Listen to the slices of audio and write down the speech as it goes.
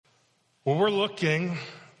Well, we're looking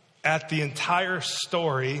at the entire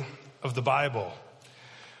story of the Bible.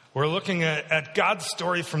 We're looking at God's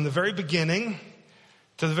story from the very beginning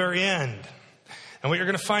to the very end. And what you're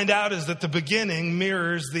going to find out is that the beginning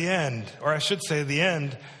mirrors the end, or I should say the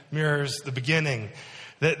end mirrors the beginning.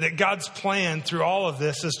 That God's plan through all of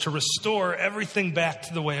this is to restore everything back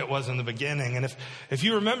to the way it was in the beginning. And if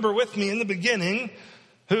you remember with me, in the beginning,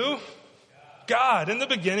 who? God. In the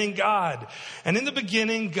beginning, God. And in the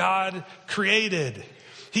beginning, God created.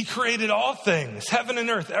 He created all things, heaven and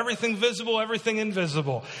earth, everything visible, everything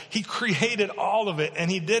invisible. He created all of it, and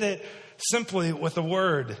he did it simply with a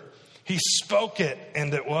word. He spoke it,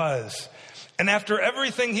 and it was. And after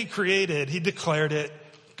everything he created, he declared it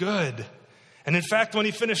good. And in fact, when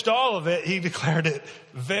he finished all of it, he declared it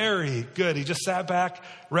very good. He just sat back,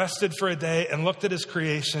 rested for a day, and looked at his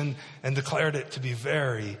creation and declared it to be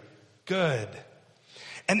very good.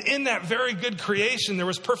 And in that very good creation, there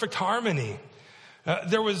was perfect harmony.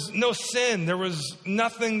 There was no sin. There was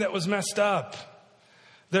nothing that was messed up.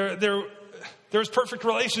 There was perfect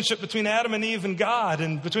relationship between Adam and Eve and God,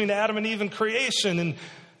 and between Adam and Eve and creation, and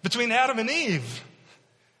between Adam and Eve.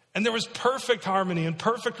 And there was perfect harmony and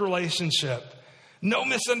perfect relationship. No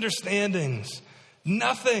misunderstandings.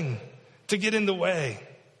 Nothing to get in the way.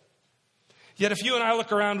 Yet if you and I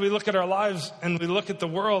look around, we look at our lives and we look at the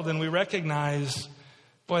world and we recognize,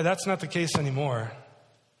 boy, that's not the case anymore.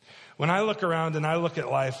 When I look around and I look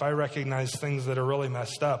at life, I recognize things that are really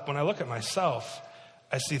messed up. When I look at myself,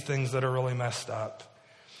 I see things that are really messed up.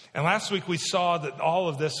 And last week we saw that all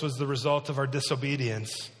of this was the result of our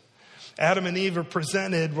disobedience. Adam and Eve are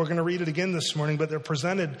presented, we're going to read it again this morning, but they're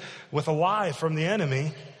presented with a lie from the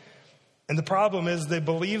enemy. And the problem is they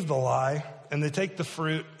believe the lie, and they take the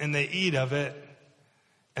fruit, and they eat of it,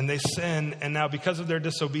 and they sin. And now because of their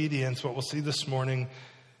disobedience, what we'll see this morning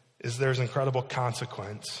is there's incredible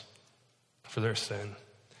consequence for their sin.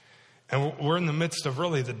 And we're in the midst of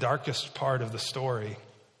really the darkest part of the story,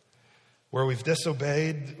 where we've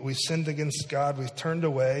disobeyed, we've sinned against God, we've turned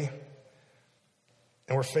away,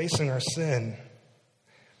 and we're facing our sin.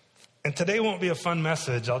 And today won't be a fun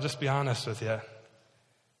message, I'll just be honest with you.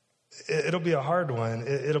 It'll be a hard one.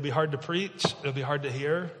 It'll be hard to preach, it'll be hard to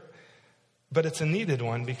hear, but it's a needed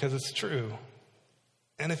one because it's true.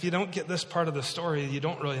 And if you don't get this part of the story, you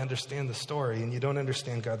don't really understand the story, and you don't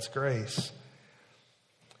understand God's grace.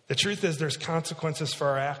 The truth is there's consequences for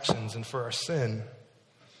our actions and for our sin.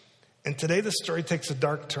 And today the story takes a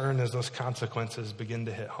dark turn as those consequences begin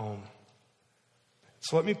to hit home.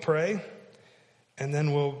 So let me pray, and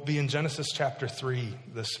then we'll be in Genesis chapter 3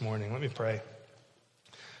 this morning. Let me pray.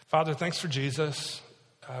 Father, thanks for Jesus,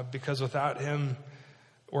 because without him,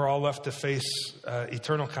 we're all left to face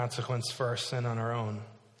eternal consequence for our sin on our own.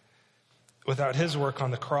 Without his work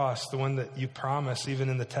on the cross, the one that you promise, even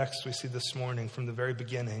in the text we see this morning from the very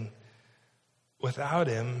beginning, without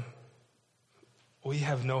him, we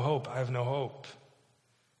have no hope. I have no hope.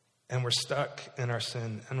 And we're stuck in our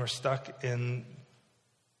sin, and we're stuck in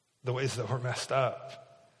the ways that we're messed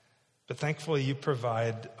up. But thankfully, you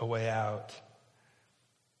provide a way out.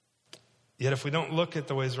 Yet if we don't look at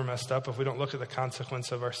the ways we're messed up, if we don't look at the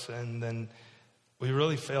consequence of our sin, then we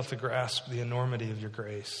really fail to grasp the enormity of your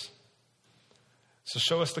grace. So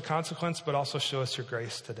show us the consequence, but also show us your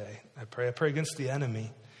grace today. I pray against the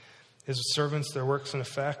enemy, his servants, their works and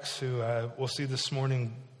effects, who we'll see this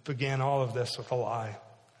morning began all of this with a lie.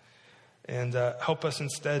 And help us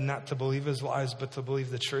instead not to believe his lies, but to believe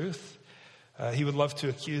the truth. He would love to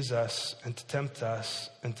accuse us and to tempt us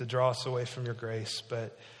and to draw us away from your grace.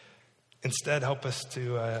 But instead, help us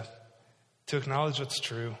to acknowledge what's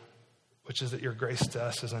true, which is that your grace to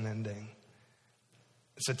us is unending.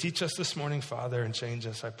 So teach us this morning, Father, and change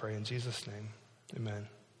us, I pray, in Jesus' name. Amen.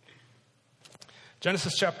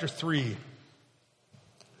 Genesis chapter 3.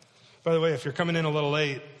 By the way, if you're coming in a little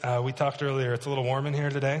late, we talked earlier, it's a little warm in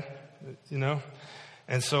here today, you know.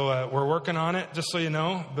 And so we're working on it, just so you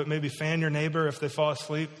know, but maybe fan your neighbor if they fall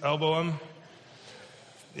asleep, elbow them.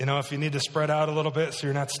 You know, if you need to spread out a little bit so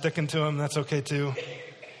you're not sticking to them, that's okay too.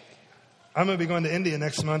 I'm going to be going to India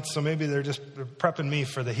next month, so maybe they're prepping me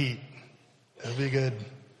for the heat. It'll be good.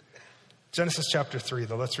 Genesis chapter 3,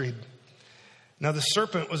 though. Let's read. Now the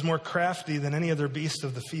serpent was more crafty than any other beast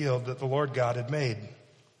of the field that the Lord God had made.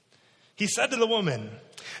 He said to the woman,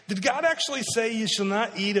 "Did God actually say you shall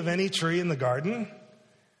not eat of any tree in the garden?"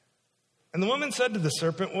 And the woman said to the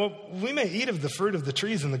serpent, "Well, we may eat of the fruit of the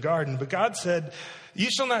trees in the garden, but God said,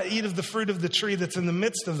 you shall not eat of the fruit of the tree that's in the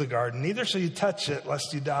midst of the garden, neither shall you touch it,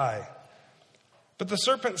 lest you die." But the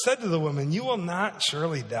serpent said to the woman, "You will not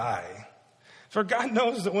surely die. For God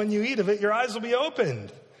knows that when you eat of it, your eyes will be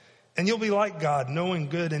opened, and you'll be like God, knowing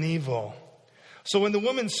good and evil." So when the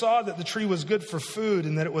woman saw that the tree was good for food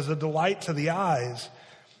and that it was a delight to the eyes,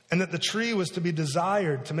 and that the tree was to be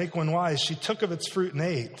desired to make one wise, she took of its fruit and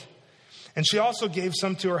ate. And she also gave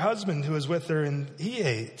some to her husband who was with her, and he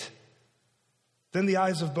ate. Then the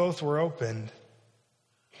eyes of both were opened,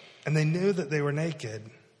 and they knew that they were naked.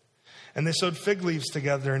 And they sewed fig leaves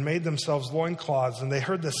together and made themselves loincloths, and they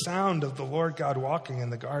heard the sound of the Lord God walking in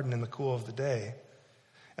the garden in the cool of the day.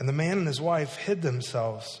 And the man and his wife hid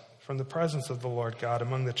themselves from the presence of the Lord God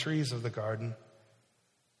among the trees of the garden.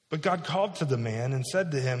 But God called to the man and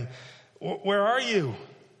said to him, "Where are you?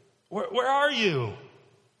 Where are you?"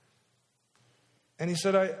 And he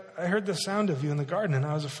said, I heard the sound of you in the garden, and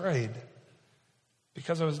I was afraid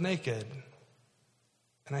because I was naked,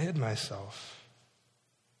 and I hid myself.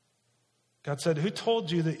 God said, "Who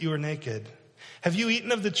told you that you were naked? Have you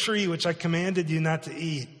eaten of the tree which I commanded you not to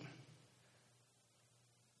eat?"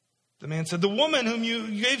 The man said, "The woman whom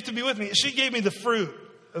you gave to be with me, she gave me the fruit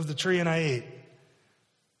of the tree, and I ate."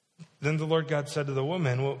 Then the Lord God said to the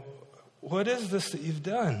woman, "Well, what is this that you've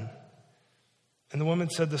done?" And the woman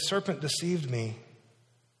said, "The serpent deceived me."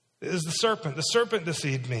 "It is the serpent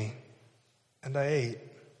deceived me, and I ate."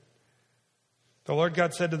 The Lord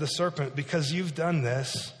God said to the serpent, "Because you've done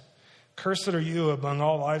this, cursed are you among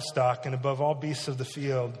all livestock and above all beasts of the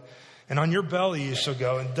field. And on your belly you shall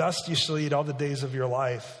go, and dust you shall eat all the days of your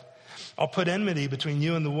life. I'll put enmity between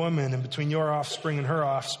you and the woman, and between your offspring and her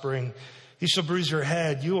offspring. He shall bruise your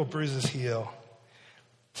head, you will bruise his heel."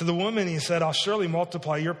 To the woman he said, "I'll surely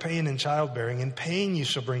multiply your pain in childbearing. In pain you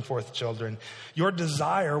shall bring forth children. Your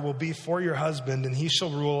desire will be for your husband, and he shall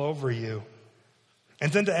rule over you."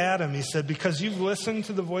 And then to Adam he said, "Because you've listened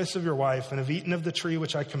to the voice of your wife and have eaten of the tree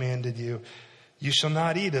which I commanded you, you shall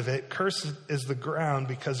not eat of it. Cursed is the ground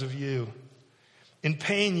because of you. In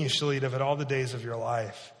pain you shall eat of it all the days of your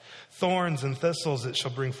life. Thorns and thistles it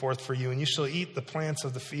shall bring forth for you, and you shall eat the plants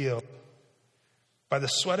of the field. By the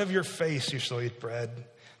sweat of your face you shall eat bread,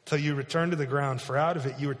 till you return to the ground, for out of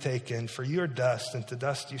it you were taken, for you are dust, and to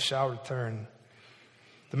dust you shall return."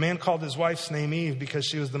 The man called his wife's name Eve, because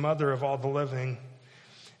she was the mother of all the living.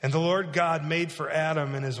 And the Lord God made for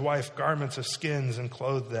Adam and his wife garments of skins and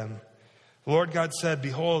clothed them. The Lord God said,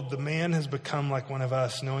 "Behold, the man has become like one of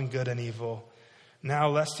us, knowing good and evil. Now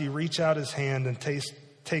lest he reach out his hand and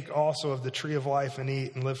take also of the tree of life and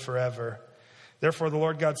eat and live forever." Therefore the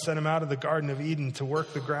Lord God sent him out of the Garden of Eden to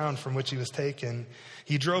work the ground from which he was taken.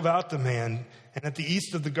 He drove out the man, and at the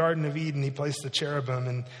east of the Garden of Eden he placed the cherubim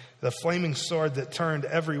and the flaming sword that turned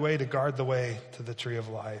every way to guard the way to the tree of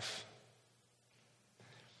life.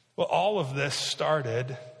 Well, all of this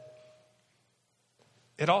started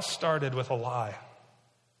with a lie.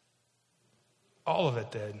 All of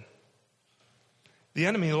it did. The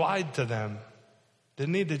enemy lied to them.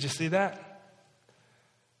 Didn't he? Did you see that?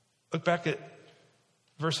 Look back at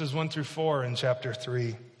verses 1-4 in chapter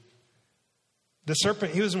 3. The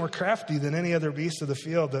serpent, he was more crafty than any other beast of the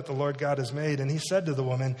field that the Lord God has made. And he said to the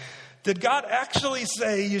woman, "Did God actually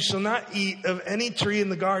say you shall not eat of any tree in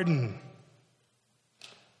the garden?"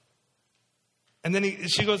 And then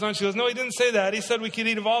she goes on, she goes, "No, he didn't say that. He said we could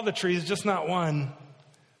eat of all the trees, just not one,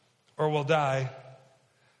 or we'll die."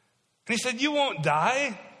 And he said, "You won't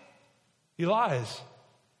die." He lies.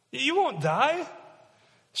 "You won't die.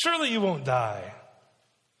 Surely you won't die."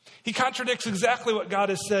 He contradicts exactly what God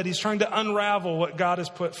has said. He's trying to unravel what God has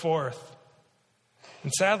put forth.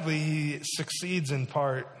 And sadly, he succeeds in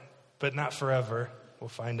part, but not forever. We'll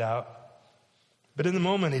find out. But in the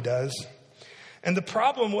moment, he does. And the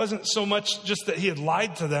problem wasn't so much just that he had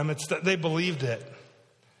lied to them, it's that they believed it.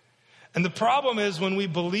 And the problem is when we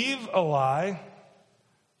believe a lie,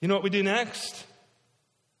 you know what we do next?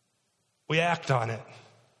 We act on it.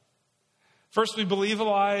 First we believe a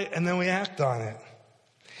lie, and then we act on it.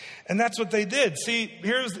 And that's what they did. See,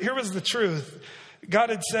 here was the truth. God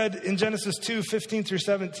had said in Genesis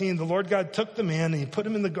 2:15-17, the Lord God took the man and he put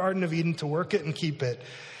him in the Garden of Eden to work it and keep it.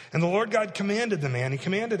 And the Lord God commanded the man, he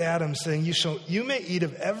commanded Adam, saying, you may eat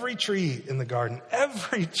of every tree in the garden.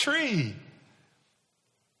 Every tree.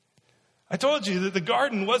 I told you that the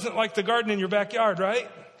garden wasn't like the garden in your backyard, right?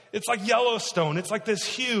 It's like Yellowstone. It's like this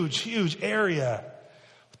huge, huge area.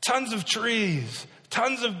 Tons of trees,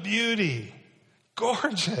 tons of beauty.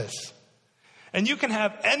 Gorgeous. And you can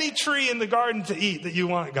have any tree in the garden to eat that you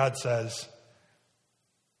want, God says.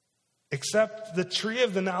 Except the tree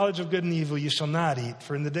of the knowledge of good and evil you shall not eat,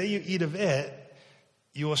 for in the day you eat of it,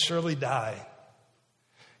 you will surely die.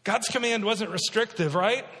 God's command wasn't restrictive,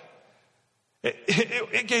 right?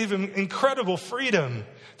 It gave him incredible freedom.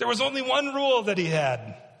 There was only one rule that he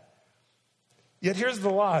had. Yet here's the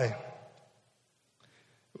lie.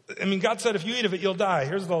 I mean, God said, if you eat of it, you'll die.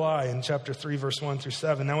 Here's the lie in chapter 3, verse 1 through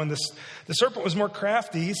 7. Now, when the serpent was more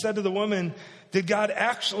crafty, he said to the woman, did God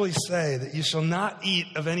actually say that you shall not eat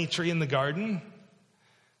of any tree in the garden?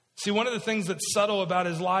 See, one of the things that's subtle about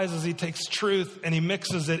his lies is he takes truth and he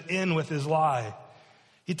mixes it in with his lie.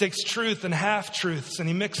 He takes truth and half-truths and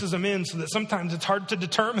he mixes them in so that sometimes it's hard to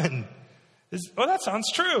determine. That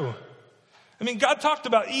sounds true. I mean, God talked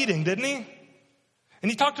about eating, didn't he?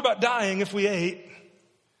 And he talked about dying if we ate.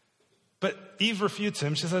 But Eve refutes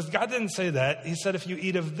him. She says, God didn't say that. He said, if you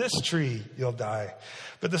eat of this tree, you'll die.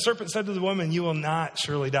 But the serpent said to the woman, you will not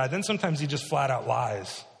surely die. Then sometimes he just flat out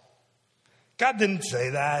lies. God didn't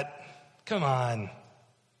say that. Come on.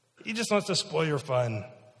 He just wants to spoil your fun.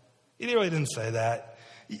 He really didn't say that.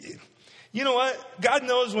 You know what? God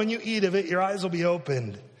knows when you eat of it, your eyes will be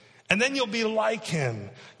opened. And then you'll be like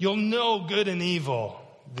him. You'll know good and evil,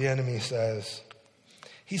 the enemy says.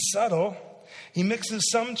 He's subtle. He mixes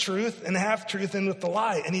some truth and half-truth in with the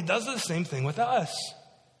lie. And he does the same thing with us.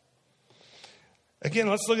 Again,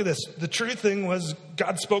 let's look at this. The true thing was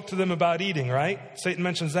God spoke to them about eating, right? Satan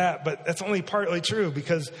mentions that, but that's only partly true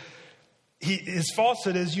because his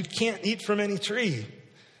falsehood is you can't eat from any tree.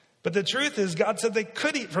 But the truth is God said they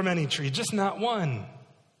could eat from any tree, just not one.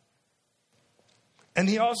 And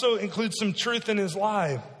he also includes some truth in his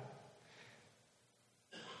lie.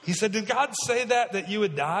 He said, did God say that you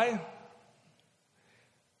would die?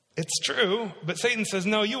 It's true, but Satan says,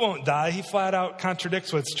 no, you won't die. He flat out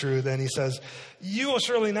contradicts what's true. Then he says, you will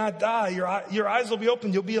surely not die. Your eyes will be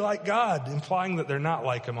opened. You'll be like God, implying that they're not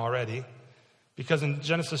like him already. Because in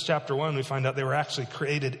Genesis chapter 1, we find out they were actually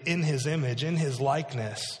created in his image, in his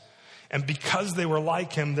likeness. And because they were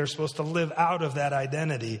like him, they're supposed to live out of that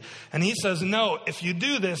identity. And he says, no, if you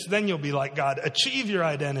do this, then you'll be like God. Achieve your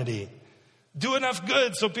identity. Do enough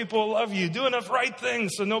good so people will love you. Do enough right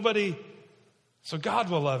things so God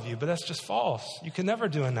will love you. But that's just false. You can never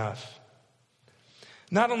do enough.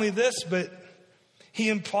 Not only this, but he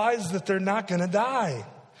implies that they're not going to die.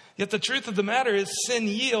 Yet the truth of the matter is sin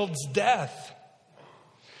yields death.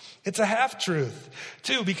 It's a half-truth,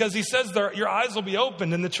 too, because he says your eyes will be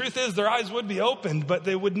opened. And the truth is their eyes would be opened, but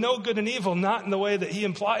they would know good and evil, not in the way that he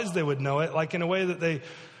implies they would know it, like in a way that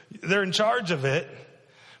they're in charge of it.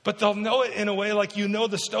 But they'll know it in a way like you know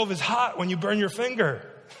the stove is hot when you burn your finger.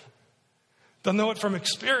 They'll know it from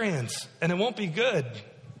experience, and it won't be good.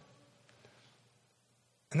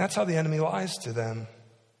 And that's how the enemy lies to them.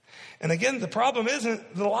 And again, the problem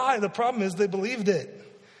isn't the lie. The problem is they believed it.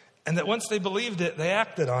 And that once they believed it, they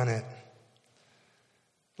acted on it.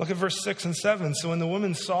 Look at verse 6 and 7. So when the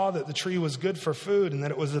woman saw that the tree was good for food and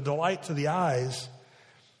that it was a delight to the eyes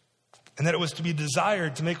and that it was to be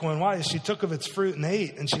desired to make one wise, she took of its fruit and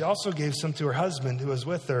ate. And she also gave some to her husband who was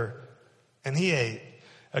with her, and he ate.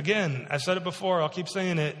 Again, I've said it before. I'll keep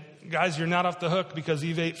saying it. Guys, you're not off the hook because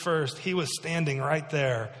Eve ate first. He was standing right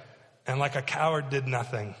there and like a coward did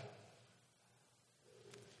nothing.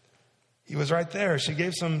 He was right there. She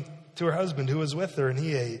gave some to her husband who was with her, and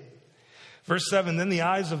he ate. Verse 7, then the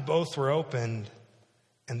eyes of both were opened,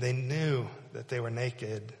 and they knew that they were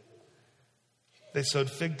naked. They sewed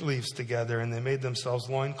fig leaves together, and they made themselves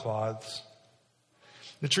loincloths.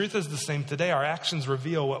 The truth is the same today. Our actions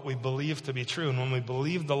reveal what we believe to be true, and when we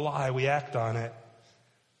believe the lie, we act on it.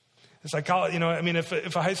 It's like,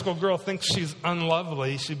 if a high school girl thinks she's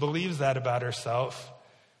unlovely, she believes that about herself.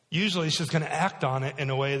 Usually she's going to act on it in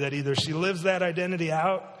a way that either she lives that identity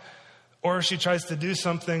out or she tries to do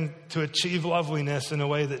something to achieve loveliness in a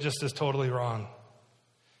way that just is totally wrong.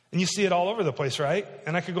 And you see it all over the place, right?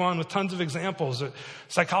 And I could go on with tons of examples.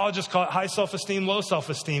 Psychologists call it high self-esteem, low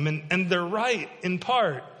self-esteem, and they're right in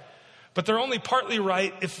part. But they're only partly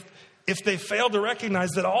right if they fail to recognize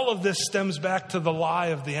that all of this stems back to the lie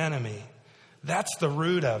of the enemy. That's the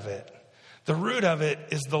root of it. The root of it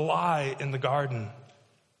is the lie in the garden.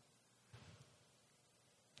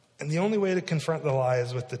 And the only way to confront the lie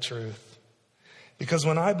is with the truth. Because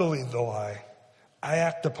when I believe the lie, I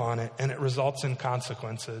act upon it and it results in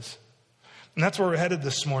consequences. And that's where we're headed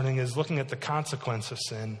this morning, is looking at the consequence of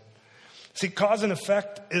sin. See, cause and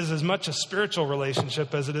effect is as much a spiritual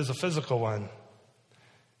relationship as it is a physical one.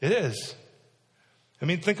 It is. I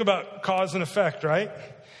mean, think about cause and effect, right?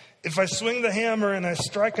 If I swing the hammer and I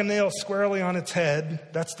strike a nail squarely on its head,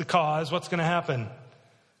 that's the cause. What's going to happen?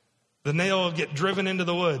 The nail will get driven into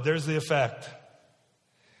the wood. There's the effect.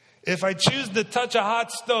 If I choose to touch a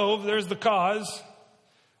hot stove, there's the cause.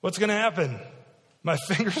 What's going to happen? My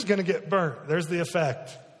finger's going to get burnt. There's the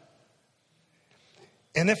effect.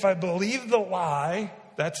 And if I believe the lie,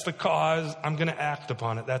 that's the cause. I'm going to act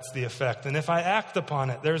upon it. That's the effect. And if I act upon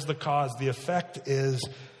it, there's the cause. The effect is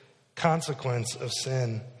consequence of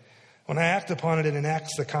sin. When I act upon it, it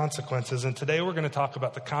enacts the consequences. And today we're going to talk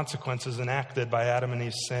about the consequences enacted by Adam and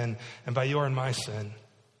Eve's sin and by your and my sin.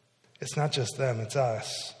 It's not just them, it's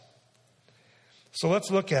us. So let's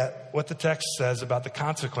look at what the text says about the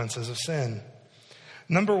consequences of sin.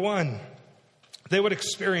 Number one, they would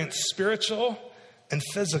experience spiritual and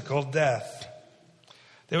physical death.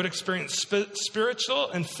 They would experience spiritual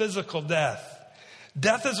and physical death.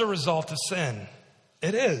 Death is a result of sin.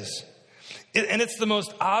 It is. And it's the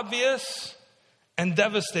most obvious and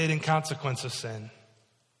devastating consequence of sin.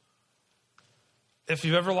 If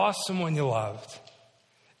you've ever lost someone you loved,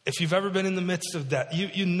 if you've ever been in the midst of death,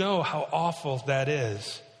 you know how awful that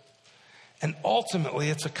is. And ultimately,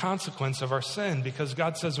 it's a consequence of our sin, because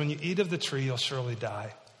God says when you eat of the tree, you'll surely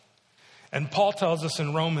die. And Paul tells us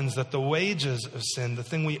in Romans that the wages of sin, the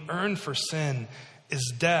thing we earn for sin,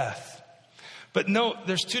 is death. But note,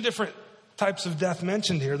 there's two different types of death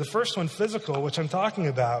mentioned here. The first one, physical, which I'm talking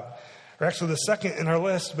about, or actually the second in our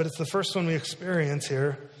list, but it's the first one we experience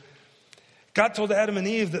here. God told Adam and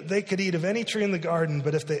Eve that they could eat of any tree in the garden,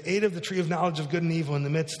 but if they ate of the tree of knowledge of good and evil in the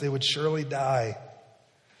midst, they would surely die.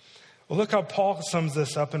 Well, look how Paul sums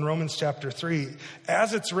this up in Romans chapter 3.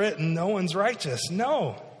 As it's written, no one's righteous.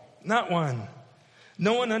 No, not one.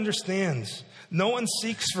 No one understands. No one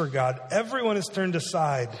seeks for God. Everyone is turned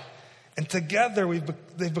aside. And together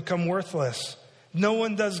they've become worthless. No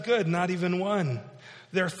one does good, not even one.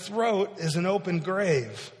 Their throat is an open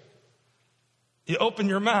grave. You open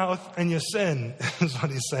your mouth and you sin, is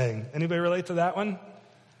what he's saying. Anybody relate to that one?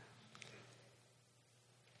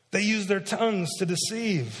 They use their tongues to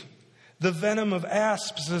deceive. The venom of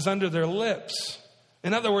asps is under their lips.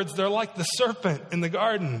 In other words, they're like the serpent in the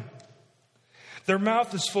garden. Their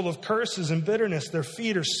mouth is full of curses and bitterness. Their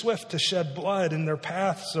feet are swift to shed blood, and their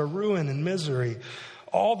paths are ruin and misery.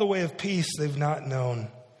 All the way of peace they've not known.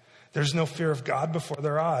 There's no fear of God before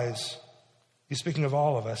their eyes. He's speaking of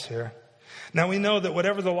all of us here. Now we know that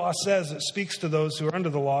whatever the law says, it speaks to those who are under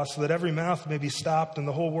the law, so that every mouth may be stopped and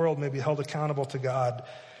the whole world may be held accountable to God.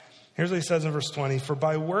 Here's what he says in verse 20. For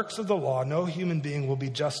by works of the law, no human being will be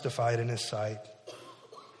justified in his sight,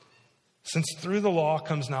 since through the law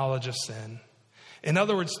comes knowledge of sin. In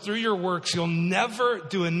other words, through your works, you'll never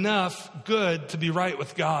do enough good to be right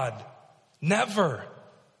with God. Never.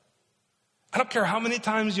 I don't care how many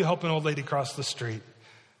times you help an old lady cross the street.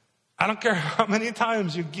 I don't care how many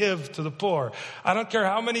times you give to the poor. I don't care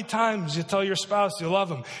how many times you tell your spouse you love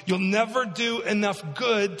them. You'll never do enough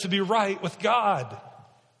good to be right with God.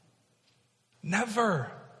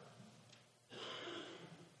 Never.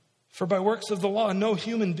 For by works of the law, no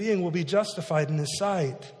human being will be justified in his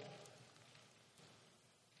sight.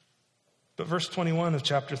 But verse 21 of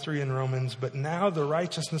chapter 3 in Romans, but now the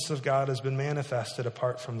righteousness of God has been manifested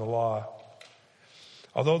apart from the law.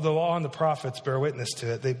 Although the law and the prophets bear witness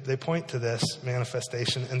to it, they point to this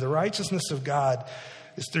manifestation. And the righteousness of God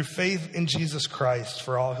is through faith in Jesus Christ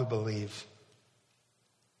for all who believe.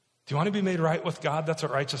 Do you want to be made right with God? That's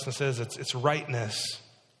what righteousness is. It's rightness.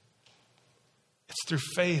 It's through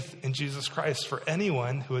faith in Jesus Christ for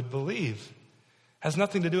anyone who would believe. It has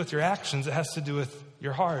nothing to do with your actions. It has to do with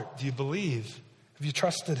your heart. Do you believe? Have you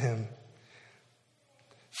trusted him?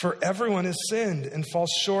 For everyone has sinned and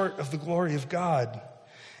falls short of the glory of God.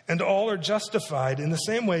 And all are justified in the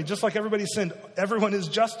same way, just like everybody sinned. Everyone is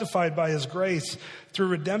justified by his grace through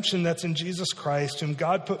redemption that's in Jesus Christ, whom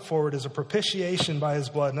God put forward as a propitiation by his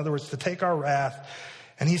blood. In other words, to take our wrath,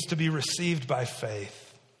 and he's to be received by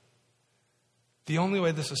faith. The only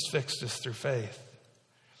way this is fixed is through faith.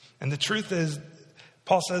 And the truth is,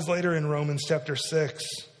 Paul says later in Romans chapter 6,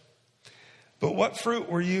 but what fruit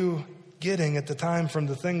were you getting at the time from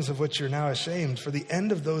the things of which you're now ashamed? For the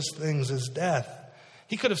end of those things is death.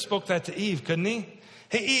 He could have spoke that to Eve, couldn't he?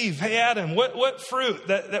 Hey, Eve, hey, Adam, what fruit?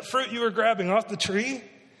 That fruit you were grabbing off the tree?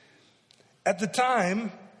 At the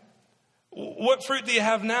time, what fruit do you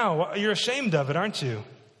have now? You're ashamed of it, aren't you?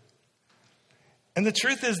 And the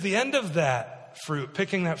truth is, the end of that fruit,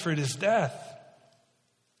 picking that fruit, is death.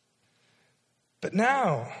 But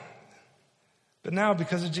now,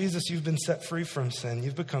 because of Jesus, you've been set free from sin.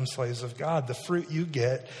 You've become slaves of God. The fruit you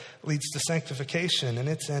get leads to sanctification, and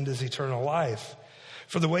its end is eternal life.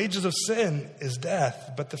 For the wages of sin is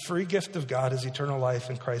death, but the free gift of God is eternal life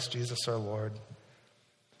in Christ Jesus our Lord.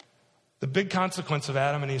 The big consequence of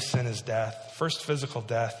Adam and Eve's sin is death. First, physical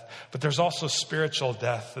death, but there's also spiritual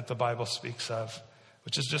death that the Bible speaks of,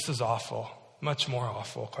 which is just as awful, much more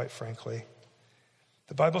awful, quite frankly.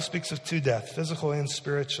 The Bible speaks of two deaths, physical and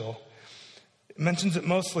spiritual. It mentions it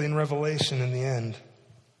mostly in Revelation in the end.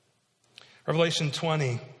 Revelation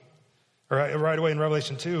Right away in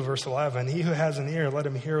Revelation 2, verse 11, he who has an ear, let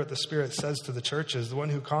him hear what the Spirit says to the churches. The one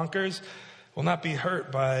who conquers will not be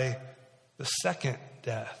hurt by the second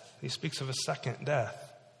death. He speaks of a second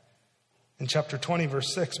death. In chapter 20,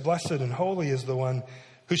 verse 6, blessed and holy is the one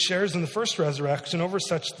who shares in the first resurrection. Over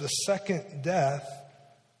such the second death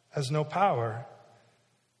has no power.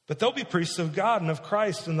 But they'll be priests of God and of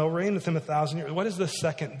Christ, and they'll reign with him 1,000 years. What is the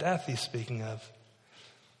second death he's speaking of?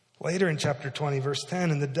 Later in chapter 20, verse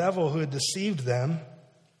 10, and the devil who had deceived them,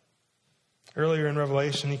 earlier in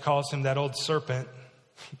Revelation, he calls him that old serpent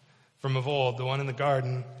from of old, the one in the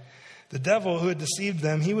garden. The devil who had deceived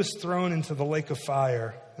them, he was thrown into the lake of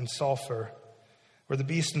fire and sulfur, where the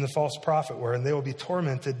beast and the false prophet were, and they will be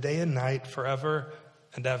tormented day and night forever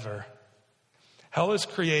and ever. Hell is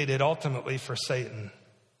created ultimately for Satan.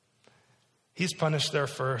 He's punished there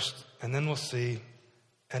first, and then we'll see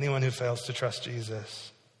anyone who fails to trust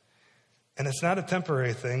Jesus. And it's not a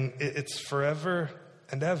temporary thing. It's forever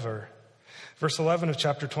and ever. Verse 11 of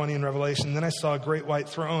chapter 20 in Revelation, then I saw a great white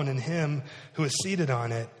throne and him who is seated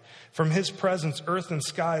on it. From his presence, earth and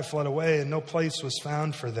sky fled away, and no place was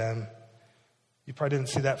found for them. You probably didn't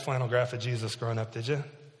see that flannel graph of Jesus growing up, did you?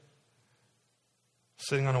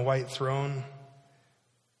 Sitting on a white throne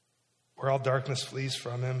where all darkness flees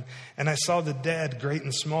from him. And I saw the dead, great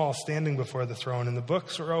and small, standing before the throne, and the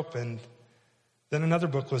books were opened. Then another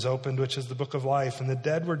book was opened, which is the book of life, and the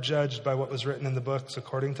dead were judged by what was written in the books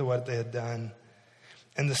according to what they had done.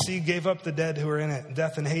 And the sea gave up the dead who were in it.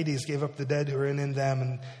 Death and Hades gave up the dead who were in them,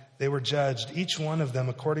 and they were judged, each one of them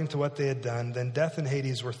according to what they had done. Then death and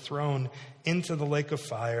Hades were thrown into the lake of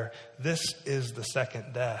fire. This is the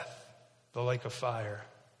second death, the lake of fire.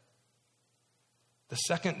 The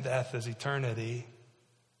second death is eternity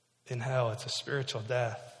in hell. It's a spiritual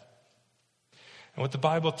death. And what the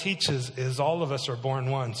Bible teaches is all of us are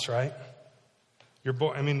born once, right? You're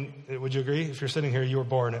born. I mean, would you agree? If you're sitting here, you were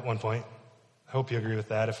born at one point. I hope you agree with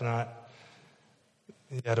that. If not,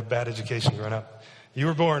 you had a bad education growing up. You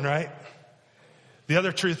were born, right? The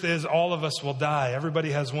other truth is all of us will die.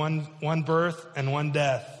 Everybody has one birth and one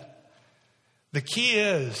death. The key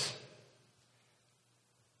is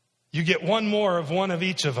you get one more of one of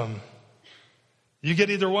each of them. You get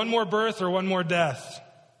either one more birth or one more death.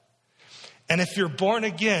 And if you're born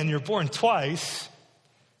again, you're born twice,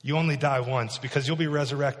 you only die once because you'll be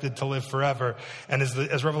resurrected to live forever. And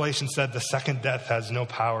as Revelation said, the second death has no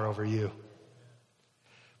power over you.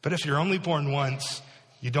 But if you're only born once,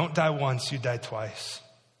 you don't die once, you die twice.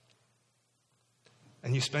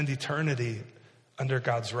 And you spend eternity under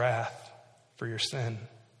God's wrath for your sin.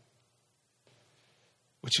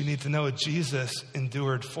 What you need to know, Jesus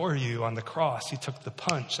endured for you on the cross. He took the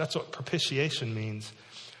punch. That's what propitiation means.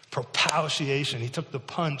 Propitiation. He took the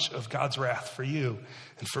punch of God's wrath for you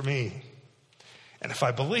and for me. And if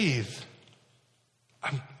I believe,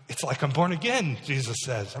 it's like I'm born again, Jesus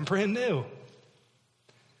says. I'm brand new.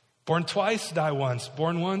 Born twice, die once.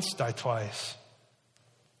 Born once, die twice.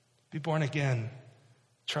 Be born again.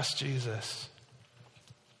 Trust Jesus.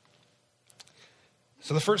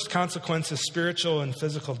 So the first consequence is spiritual and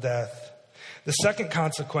physical death. The second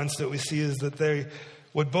consequence that we see is that they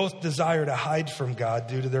would both desire to hide from God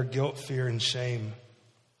due to their guilt, fear, and shame.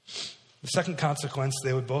 The second consequence,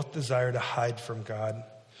 they would both desire to hide from God.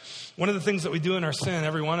 One of the things that we do in our sin,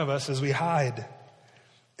 every one of us, is we hide.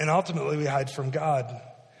 And ultimately we hide from God.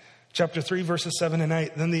 Chapter 3, verses 7 and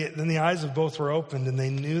 8. Then the eyes of both were opened, and they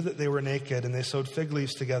knew that they were naked, and they sewed fig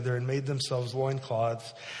leaves together and made themselves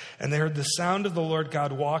loincloths. And they heard the sound of the Lord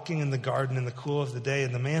God walking in the garden in the cool of the day,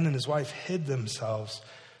 and the man and his wife hid themselves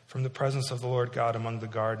from the presence of the Lord God among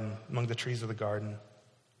the trees of the garden.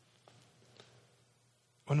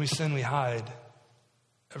 When we sin, we hide.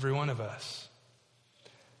 Every one of us.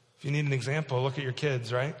 If you need an example, look at your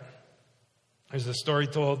kids, right? There's a story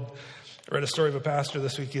told. I read a story of a pastor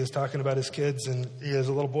this week. He was talking about his kids, and he has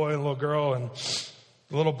a little boy and a little girl, and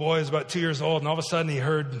the little boy is about 2 years old, and all of a sudden he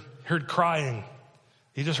heard crying.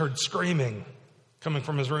 He just heard screaming coming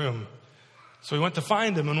from his room. So he went to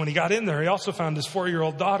find him, and when he got in there, he also found his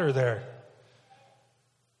 4-year-old daughter there.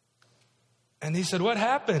 And he said, "What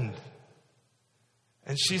happened?"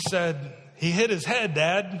 And she said, "He hit his head,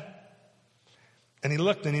 Dad." And he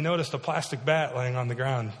looked, and he noticed a plastic bat laying on the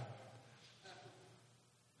ground.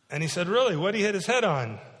 And he said, "Really? What did he hit his head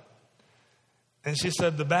on?" And she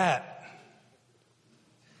said, "The bat."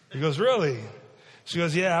 He goes, "Really?" She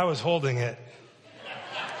goes, "Yeah, I was holding it."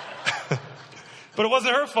 But it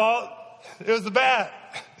wasn't her fault. It was the bat.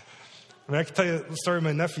 I mean, I can tell you the story of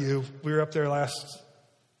my nephew. We were up there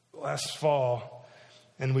last fall,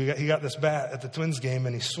 and he got this bat at the Twins game,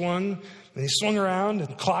 and he swung around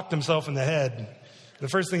and clocked himself in the head. The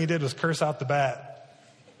first thing he did was curse out the bat.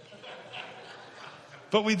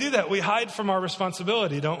 But we do that. We hide from our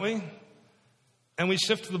responsibility, don't we? And we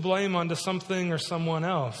shift the blame onto something or someone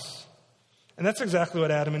else. And that's exactly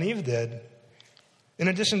what Adam and Eve did. In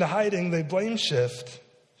addition to hiding, they blame shift.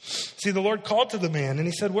 See, the Lord called to the man and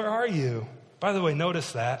he said, "Where are you?" By the way,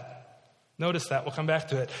 notice that. Notice that. We'll come back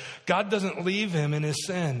to it. God doesn't leave him in his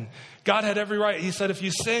sin. God had every right. He said, if you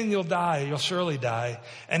sin, you'll die. You'll surely die.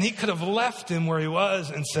 And he could have left him where he was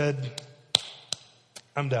and said,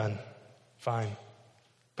 I'm done. Fine.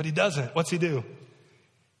 But he doesn't. What's he do?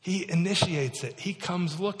 He initiates it. He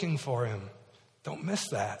comes looking for him. Don't miss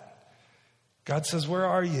that. God says, where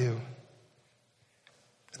are you?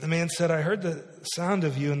 The man said, I heard the sound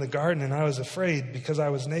of you in the garden and I was afraid because I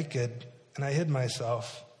was naked and I hid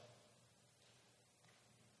myself.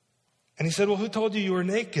 And he said, well, who told you were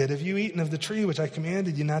naked? Have you eaten of the tree which I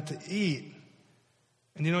commanded you not to eat?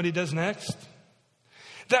 And you know what he does next?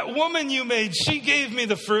 That woman you made, she gave me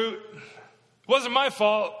the fruit. It wasn't my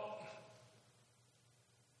fault.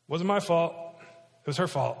 It wasn't my fault. It was her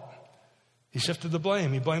fault. He shifted the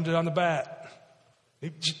blame. He blamed it on the bat.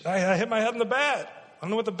 I hit my head on the bat. I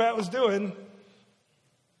don't know what the bat was doing.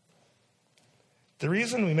 The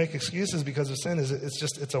reason we make excuses because of sin is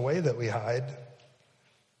it's a way that we hide.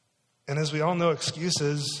 And as we all know,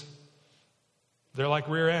 excuses, they're like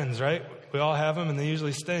rear ends, right? We all have them and they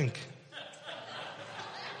usually stink.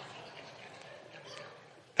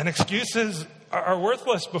 And excuses are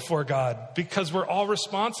worthless before God because we're all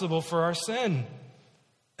responsible for our sin.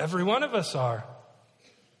 Every one of us are.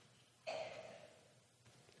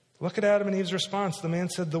 Look at Adam and Eve's response. The man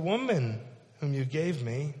said, the woman whom you gave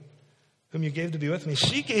to be with me,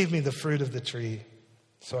 she gave me the fruit of the tree,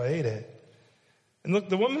 so I ate it. And look,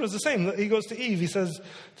 the woman was the same. He goes to Eve. He says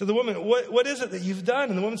to the woman, what is it that you've done?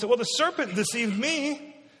 And the woman said, well, the serpent deceived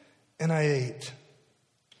me, and I ate.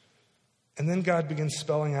 And then God begins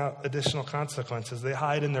spelling out additional consequences. They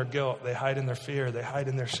hide in their guilt. They hide in their fear. They hide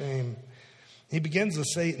in their shame. He begins with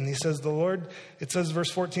Satan. He says,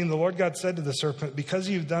 verse 14, the Lord God said to the serpent, because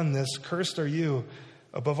you've done this, cursed are you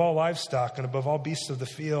above all livestock and above all beasts of the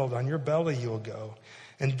field. On your belly you will go.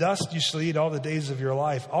 And dust you shall eat all the days of your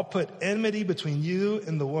life. I'll put enmity between you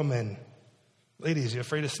and the woman. Ladies, you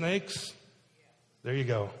afraid of snakes? There you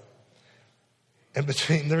go. And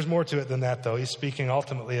there's more to it than that, though. He's speaking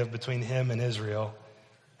ultimately of between him and Israel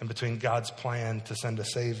and between God's plan to send a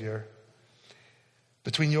Savior.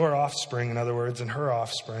 Between your offspring, in other words, and her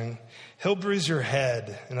offspring. He'll bruise your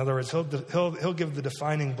head. In other words, he'll give the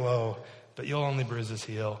defining blow, but you'll only bruise his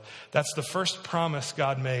heel. That's the first promise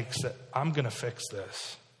God makes, that I'm going to fix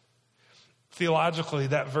this. Theologically,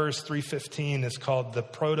 that verse 3:15 is called the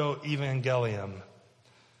proto-evangelium,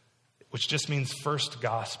 which just means first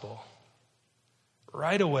gospel.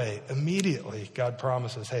 Right away, immediately, God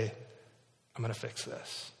promises, hey, I'm going to fix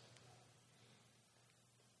this.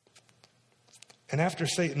 And after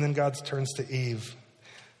Satan, then God turns to Eve.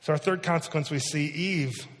 So our third consequence we see,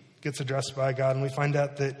 Eve gets addressed by God, and we find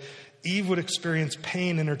out that Eve would experience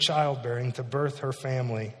pain in her childbearing to birth her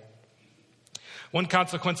family. One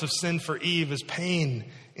consequence of sin for Eve is pain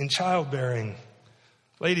in childbearing.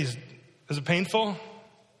 Ladies, is it painful?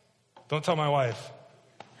 Don't tell my wife.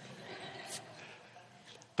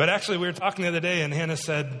 But actually, we were talking the other day, and Hannah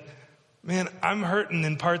said, man, I'm hurting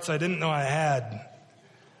in parts I didn't know I had.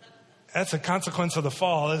 That's a consequence of the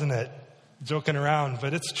fall, isn't it? Joking around,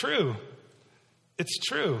 but it's true. It's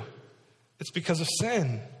true. It's because of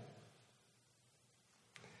sin.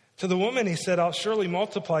 To the woman, he said, I'll surely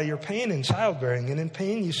multiply your pain in childbearing, and in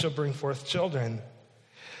pain you shall bring forth children.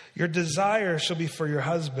 Your desire shall be for your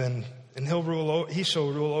husband, and he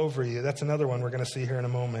shall rule over you. That's another one we're going to see here in a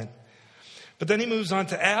moment. But then he moves on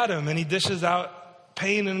to Adam, and he dishes out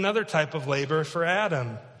pain in another type of labor for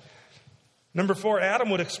Adam. Number 4,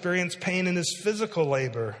 Adam would experience pain in his physical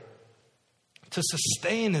labor to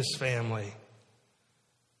sustain his family.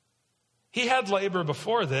 He had labor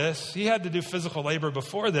before this. He had to do physical labor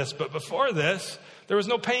before this. But before this, there was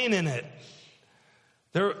no pain in it.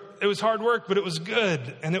 It was hard work, but it was good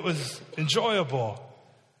and it was enjoyable.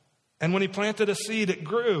 And when he planted a seed, it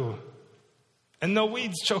grew. And no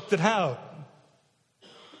weeds choked it out.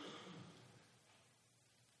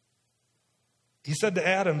 He said to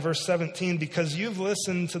Adam, verse 17, because you've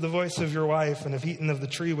listened to the voice of your wife and have eaten of the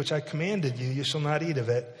tree which I commanded you, you shall not eat of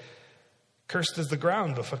it. Cursed is the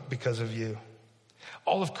ground because of you.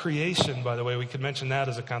 All of creation, by the way, we could mention that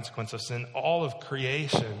as a consequence of sin. All of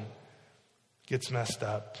creation gets messed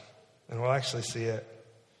up. And we'll actually see it.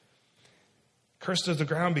 Cursed is the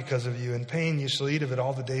ground because of you. In pain you shall eat of it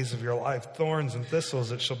all the days of your life. Thorns and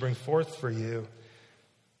thistles it shall bring forth for you.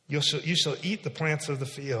 You shall eat the plants of the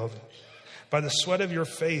field. By the sweat of your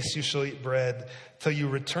face you shall eat bread, till you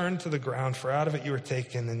return to the ground, for out of it you were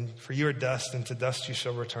taken, and for you are dust, and to dust you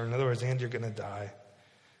shall return. In other words, and you're going to die.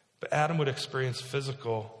 But Adam would experience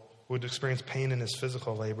pain in his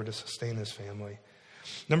physical labor to sustain his family.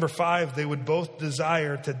 Number 5, they would both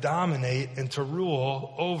desire to dominate and to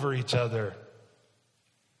rule over each other.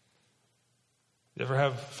 You ever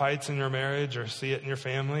have fights in your marriage or see it in your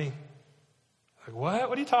family? Like, what?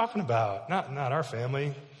 What are you talking about? Not our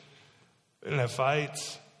family. We didn't have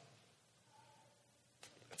fights.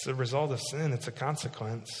 It's a result of sin. It's a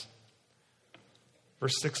consequence.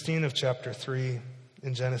 Verse 16 of chapter 3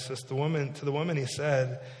 in Genesis, to the woman he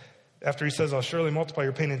said, after he says, I'll surely multiply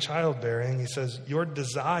your pain in childbearing, he says, your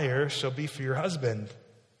desire shall be for your husband,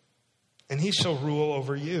 and he shall rule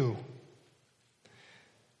over you.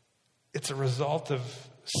 It's a result of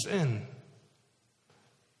sin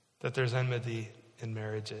that there's enmity in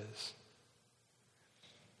marriages.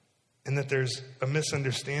 And that there's a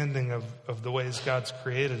misunderstanding of the ways God's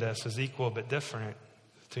created us as equal but different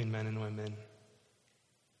between men and women.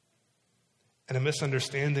 And a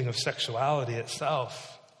misunderstanding of sexuality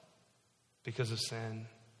itself because of sin.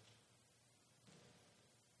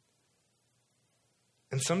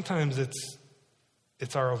 And sometimes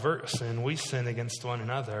it's our overt sin. We sin against one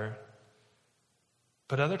another.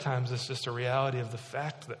 But other times it's just a reality of the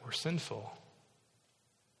fact that we're sinful.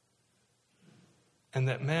 And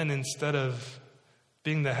that men, instead of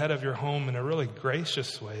being the head of your home in a really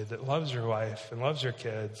gracious way that loves your wife and loves your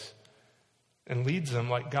kids and leads them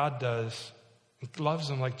like God does, and loves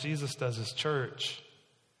them like Jesus does his church,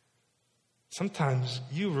 sometimes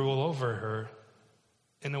you rule over her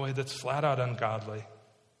in a way that's flat out ungodly.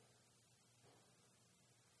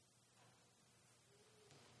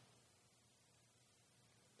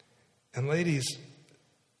 And ladies,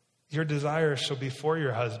 your desire shall be for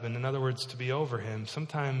your husband. In other words, to be over him.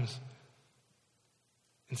 Sometimes,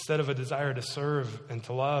 instead of a desire to serve and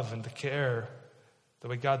to love and to care the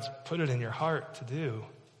way God's put it in your heart to do,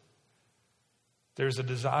 there's a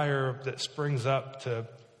desire that springs up to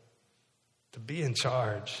be in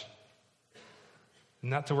charge.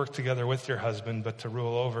 Not to work together with your husband, but to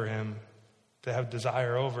rule over him, to have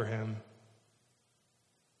desire over him.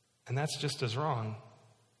 And that's just as wrong.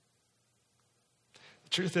 The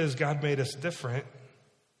truth is, God made us different,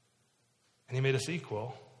 and he made us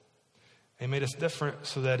equal. He made us different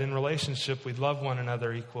so that in relationship we'd love one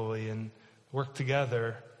another equally and work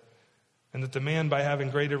together. And that the man, by having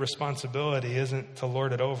greater responsibility, isn't to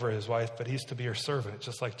lord it over his wife, but he's to be her servant,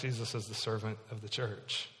 just like Jesus is the servant of the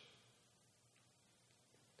church.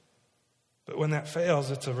 But when that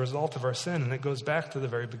fails, it's a result of our sin, and it goes back to the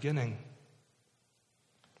very beginning.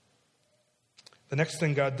 The next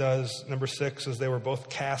thing God does, number 6, is they were both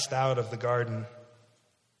cast out of the garden.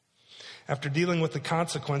 After dealing with the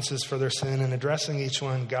consequences for their sin and addressing each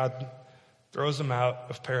one, God throws them out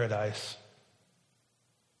of paradise.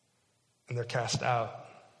 And they're cast out.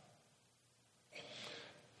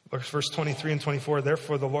 Look at verse 23 and 24.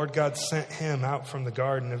 Therefore the Lord God sent him out from the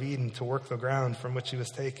Garden of Eden to work the ground from which he was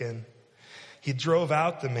taken. He drove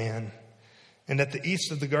out the man, and at the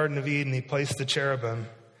east of the Garden of Eden he placed the cherubim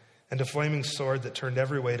and a flaming sword that turned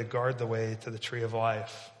every way to guard the way to the tree of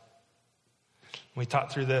life. We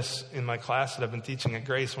taught through this in my class that I've been teaching at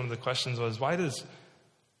Grace. One of the questions was, why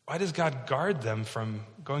does God guard them from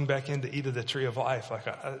going back in to eat of the tree of life? Like,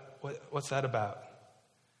 what's that about?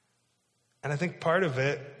 And I think part of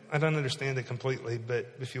it, I don't understand it completely,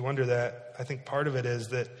 but if you wonder that, I think part of it is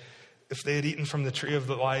that if they had eaten from the tree of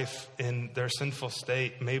the life in their sinful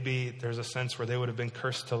state, maybe there's a sense where they would have been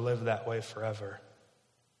cursed to live that way forever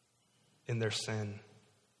in their sin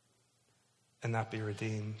and not be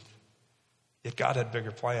redeemed. Yet God had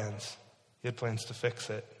bigger plans. He had plans to fix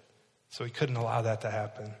it. So he couldn't allow that to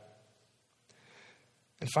happen.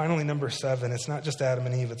 And finally, number 7, it's not just Adam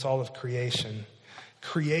and Eve, it's all of creation.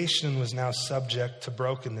 Creation was now subject to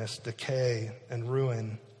brokenness, decay, and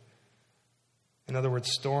ruin. In other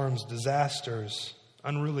words, storms, disasters,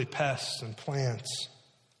 unruly pests, and plants.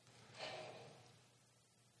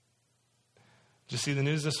 Did you see the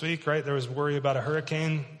news this week, right? There was worry about a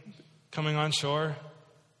hurricane coming on shore.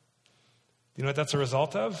 You know what that's a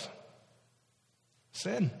result of?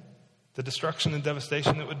 Sin. The destruction and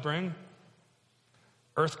devastation it would bring.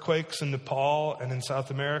 Earthquakes in Nepal and in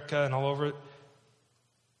South America and all over it.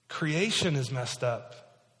 Creation is messed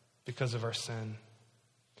up because of our sin.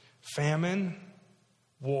 Famine,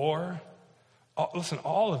 war,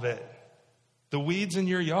 all of it. The weeds in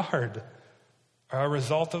your yard are a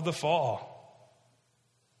result of the fall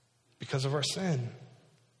because of our sin.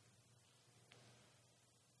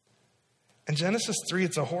 In Genesis 3,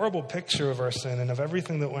 it's a horrible picture of our sin and of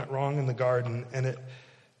everything that went wrong in the garden. And it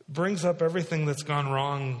brings up everything that's gone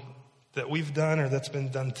wrong that we've done or that's been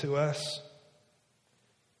done to us.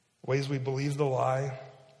 Ways we believe the lie.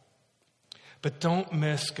 But don't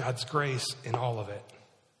miss God's grace in all of it,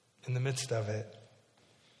 in the midst of it.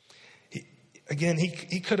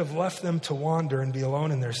 He could have left them to wander and be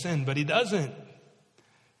alone in their sin, but he doesn't.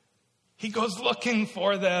 He goes looking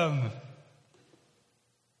for them.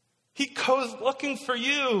 He goes looking for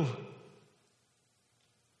you.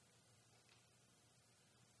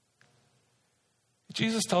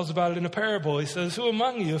 Jesus tells about it in a parable. He says, who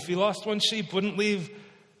among you, if he lost one sheep, wouldn't leave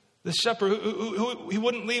the shepherd, he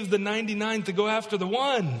wouldn't leave the 99 to go after the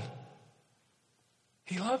one?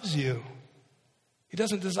 He loves you. He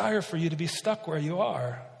doesn't desire for you to be stuck where you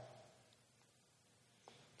are.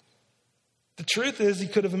 The truth is, he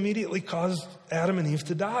could have immediately caused Adam and Eve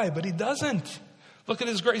to die, but he doesn't. Look at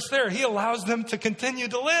his grace there. He allows them to continue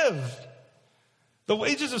to live. The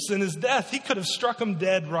wages of sin is death. He could have struck them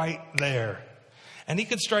dead right there. And he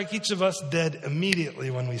could strike each of us dead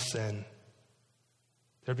immediately when we sin.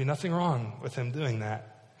 There'd be nothing wrong with him doing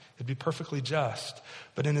that. It'd be perfectly just.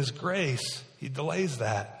 But in his grace, he delays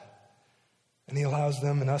that. And he allows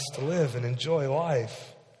them and us to live and enjoy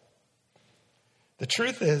life. The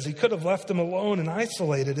truth is, he could have left them alone and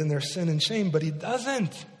isolated in their sin and shame, but he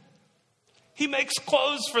doesn't. He makes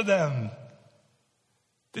clothes for them.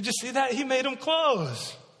 Did you see that? He made them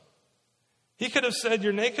clothes. He could have said,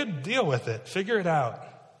 you're naked, deal with it, figure it out.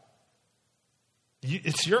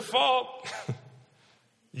 It's your fault.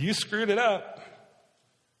 You screwed it up.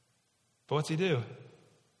 But what's he do?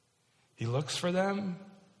 He looks for them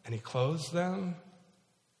and he clothes them.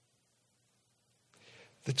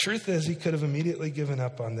 The truth is, he could have immediately given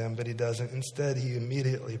up on them, but he doesn't. Instead, he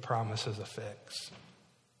immediately promises a fix.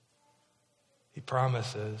 He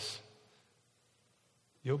promises,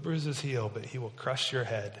 you'll bruise his heel, but he will crush your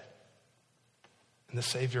head, and the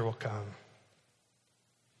Savior will come.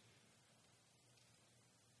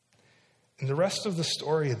 And the rest of the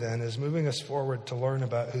story, then, is moving us forward to learn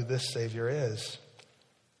about who this Savior is.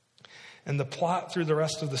 And the plot through the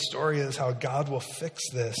rest of the story is how God will fix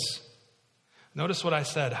this. Notice what I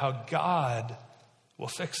said, how God will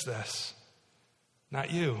fix this. Not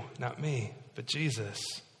you, not me, but Jesus.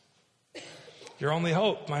 Your only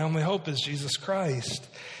hope, my only hope is Jesus Christ.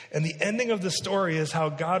 And the ending of the story is how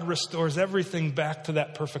God restores everything back to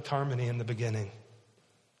that perfect harmony in the beginning.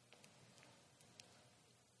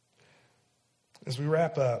 As we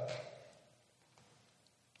wrap up,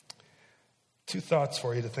 two thoughts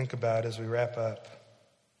for you to think about as we wrap up.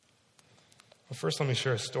 Well, first, let me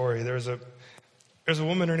share a story. There's a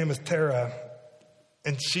woman, her name is Tara,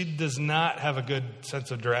 and she does not have a good sense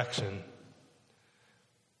of direction.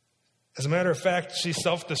 As a matter of fact, she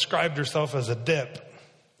self-described herself as a dip,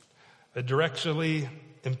 a directionally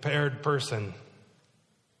impaired person.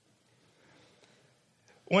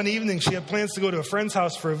 One evening, she had plans to go to a friend's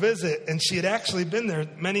house for a visit, and she had actually been there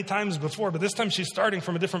many times before, but this time she's starting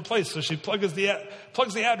from a different place, so she plugs the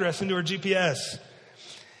address into her GPS.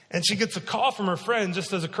 And she gets a call from her friend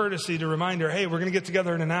just as a courtesy to remind her, hey, we're going to get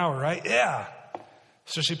together in an hour, right? Yeah.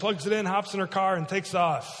 So she plugs it in, hops in her car, and takes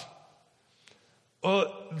off.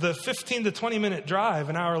 Well, the 15 to 20 minute drive,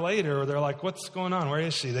 an hour later, they're like, what's going on? Where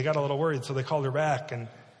is she? They got a little worried, so they called her back. And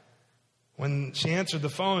when she answered the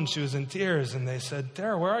phone, she was in tears, and they said,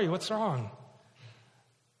 Tara, where are you? What's wrong?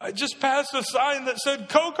 I just passed a sign that said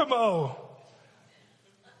Kokomo,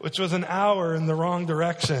 which was an hour in the wrong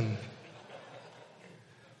direction.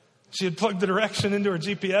 She had plugged the direction into her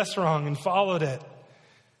GPS wrong and followed it.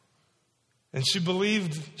 And she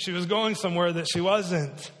believed she was going somewhere that she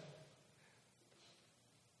wasn't.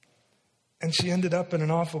 And she ended up in an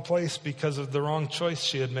awful place because of the wrong choice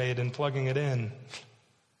she had made in plugging it in.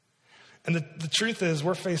 And the truth is,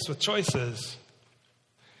 we're faced with choices.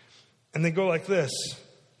 And they go like this.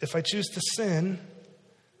 If I choose to sin,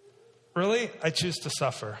 really, I choose to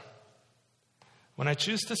suffer. When I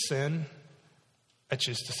choose to sin, I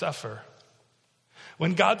choose to suffer.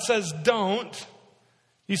 When God says don't,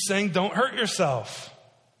 he's saying don't hurt yourself.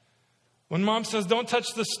 When mom says don't touch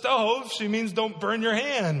the stove, she means don't burn your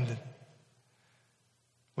hand.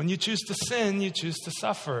 When you choose to sin, you choose to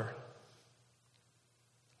suffer.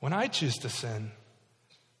 When I choose to sin,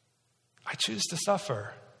 I choose to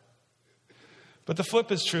suffer. But the flip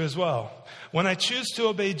is true as well. When I choose to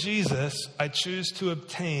obey Jesus, I choose to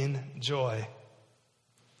obtain joy.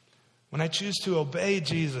 When I choose to obey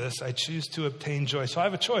Jesus, I choose to obtain joy. So I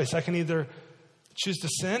have a choice. I can either choose to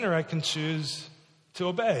sin or I can choose to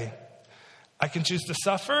obey. I can choose to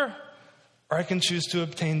suffer or I can choose to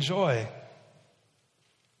obtain joy.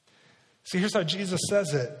 See, here's how Jesus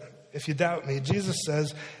says it. If you doubt me, Jesus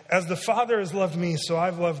says, as the Father has loved me, so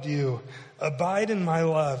I've loved you. Abide in my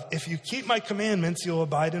love. If you keep my commandments, you'll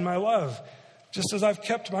abide in my love, just as I've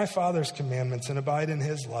kept my Father's commandments and abide in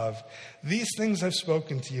his love. These things I've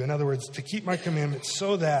spoken to you. In other words, to keep my commandments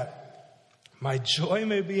so that my joy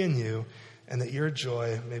may be in you and that your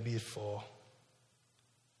joy may be full.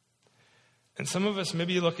 And some of us,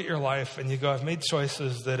 maybe you look at your life and you go, I've made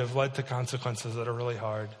choices that have led to consequences that are really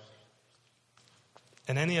hard.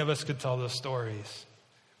 And any of us could tell those stories.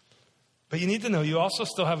 But you need to know you also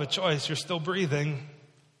still have a choice. You're still breathing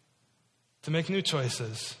to make new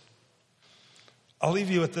choices. I'll leave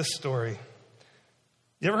you with this story.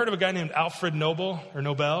 You ever heard of a guy named Alfred Nobel, or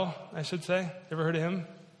Nobel, I should say? You ever heard of him?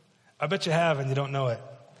 I bet you have and you don't know it.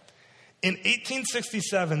 In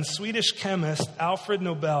 1867, Swedish chemist Alfred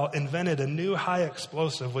Nobel invented a new high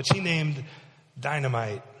explosive, which he named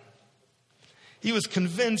dynamite. He was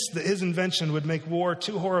convinced that his invention would make war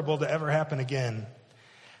too horrible to ever happen again.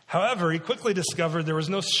 However, he quickly discovered there was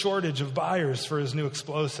no shortage of buyers for his new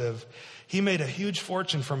explosive. He made a huge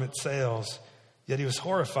fortune from its sales, yet he was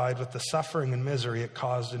horrified with the suffering and misery it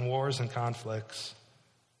caused in wars and conflicts.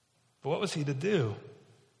 But what was he to do?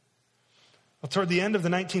 Well, toward the end of the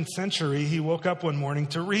 19th century, he woke up one morning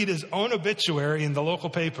to read his own obituary in the local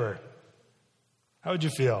paper. How would you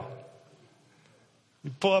feel?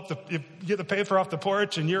 You get the paper off the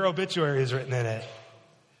porch and your obituary is written in it.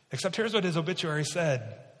 Except here's what his obituary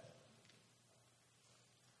said.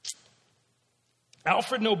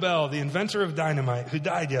 Alfred Nobel, the inventor of dynamite, who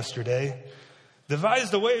died yesterday,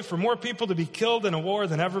 devised a way for more people to be killed in a war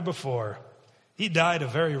than ever before. He died a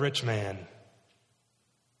very rich man.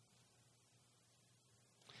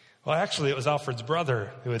 Well, actually, it was Alfred's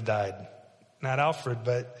brother who had died. Not Alfred,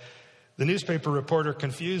 but the newspaper reporter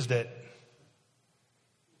confused it.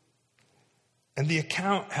 And the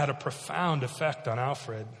account had a profound effect on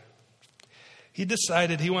Alfred. He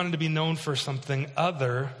decided he wanted to be known for something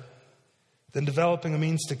other than developing a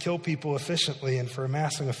means to kill people efficiently and for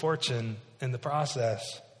amassing a fortune in the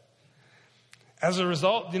process. As a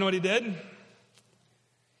result, do you know what he did?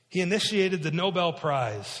 He initiated the Nobel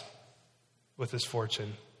Prize with his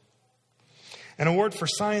fortune, an award for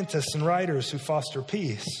scientists and writers who foster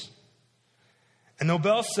peace. And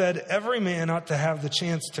Nobel said every man ought to have the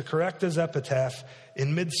chance to correct his epitaph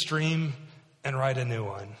in midstream and write a new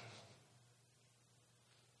one.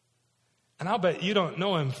 And I'll bet you don't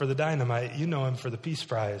know him for the dynamite, you know him for the Peace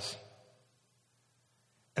Prize.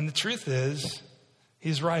 And the truth is,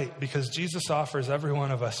 he's right, because Jesus offers every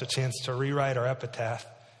one of us a chance to rewrite our epitaph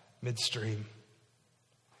midstream.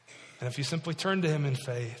 And if you simply turn to him in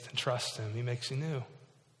faith and trust him, he makes you new.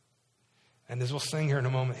 And as we'll sing here in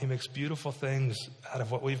a moment, he makes beautiful things out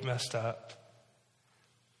of what we've messed up.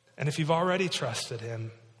 And if you've already trusted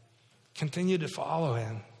him, continue to follow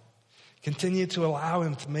him. Continue to allow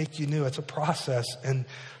him to make you new. It's a process. And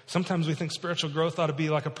sometimes we think spiritual growth ought to be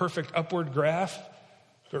like a perfect upward graph.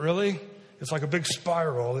 But really, it's like a big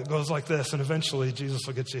spiral that goes like this. And eventually, Jesus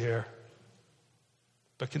will get you here.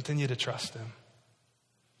 But continue to trust him.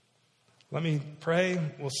 Let me pray.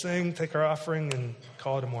 We'll sing, take our offering, and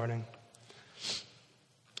call it a morning.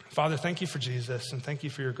 Father, thank you for Jesus, and thank you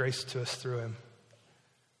for your grace to us through him.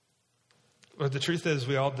 Lord, the truth is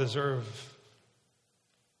we all deserve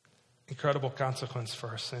incredible consequence for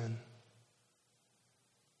our sin.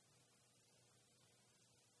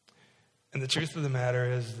 And the truth of the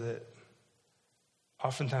matter is that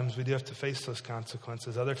oftentimes we do have to face those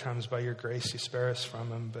consequences. Other times, by your grace, you spare us from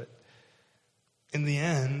them. But in the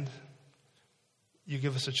end, you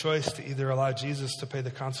give us a choice to either allow Jesus to pay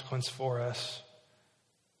the consequence for us,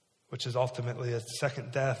 which is ultimately a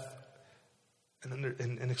second death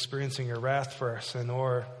and experiencing your wrath for our sin,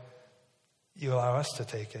 or you allow us to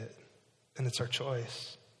take it, and it's our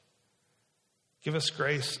choice. Give us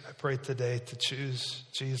grace, I pray today, to choose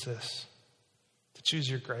Jesus, to choose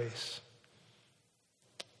your grace.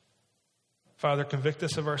 Father, convict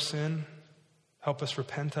us of our sin, help us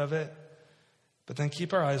repent of it, but then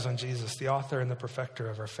keep our eyes on Jesus, the author and the perfecter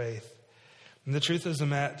of our faith. And the truth of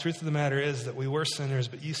the matter is that we were sinners,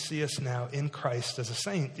 but you see us now in Christ as a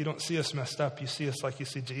saint. You don't see us messed up. You see us like you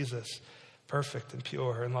see Jesus, perfect and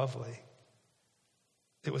pure and lovely.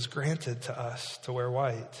 It was granted to us to wear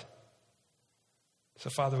white.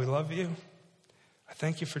 So, Father, we love you. I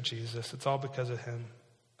thank you for Jesus. It's all because of him.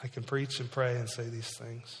 I can preach and pray and say these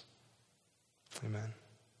things. Amen.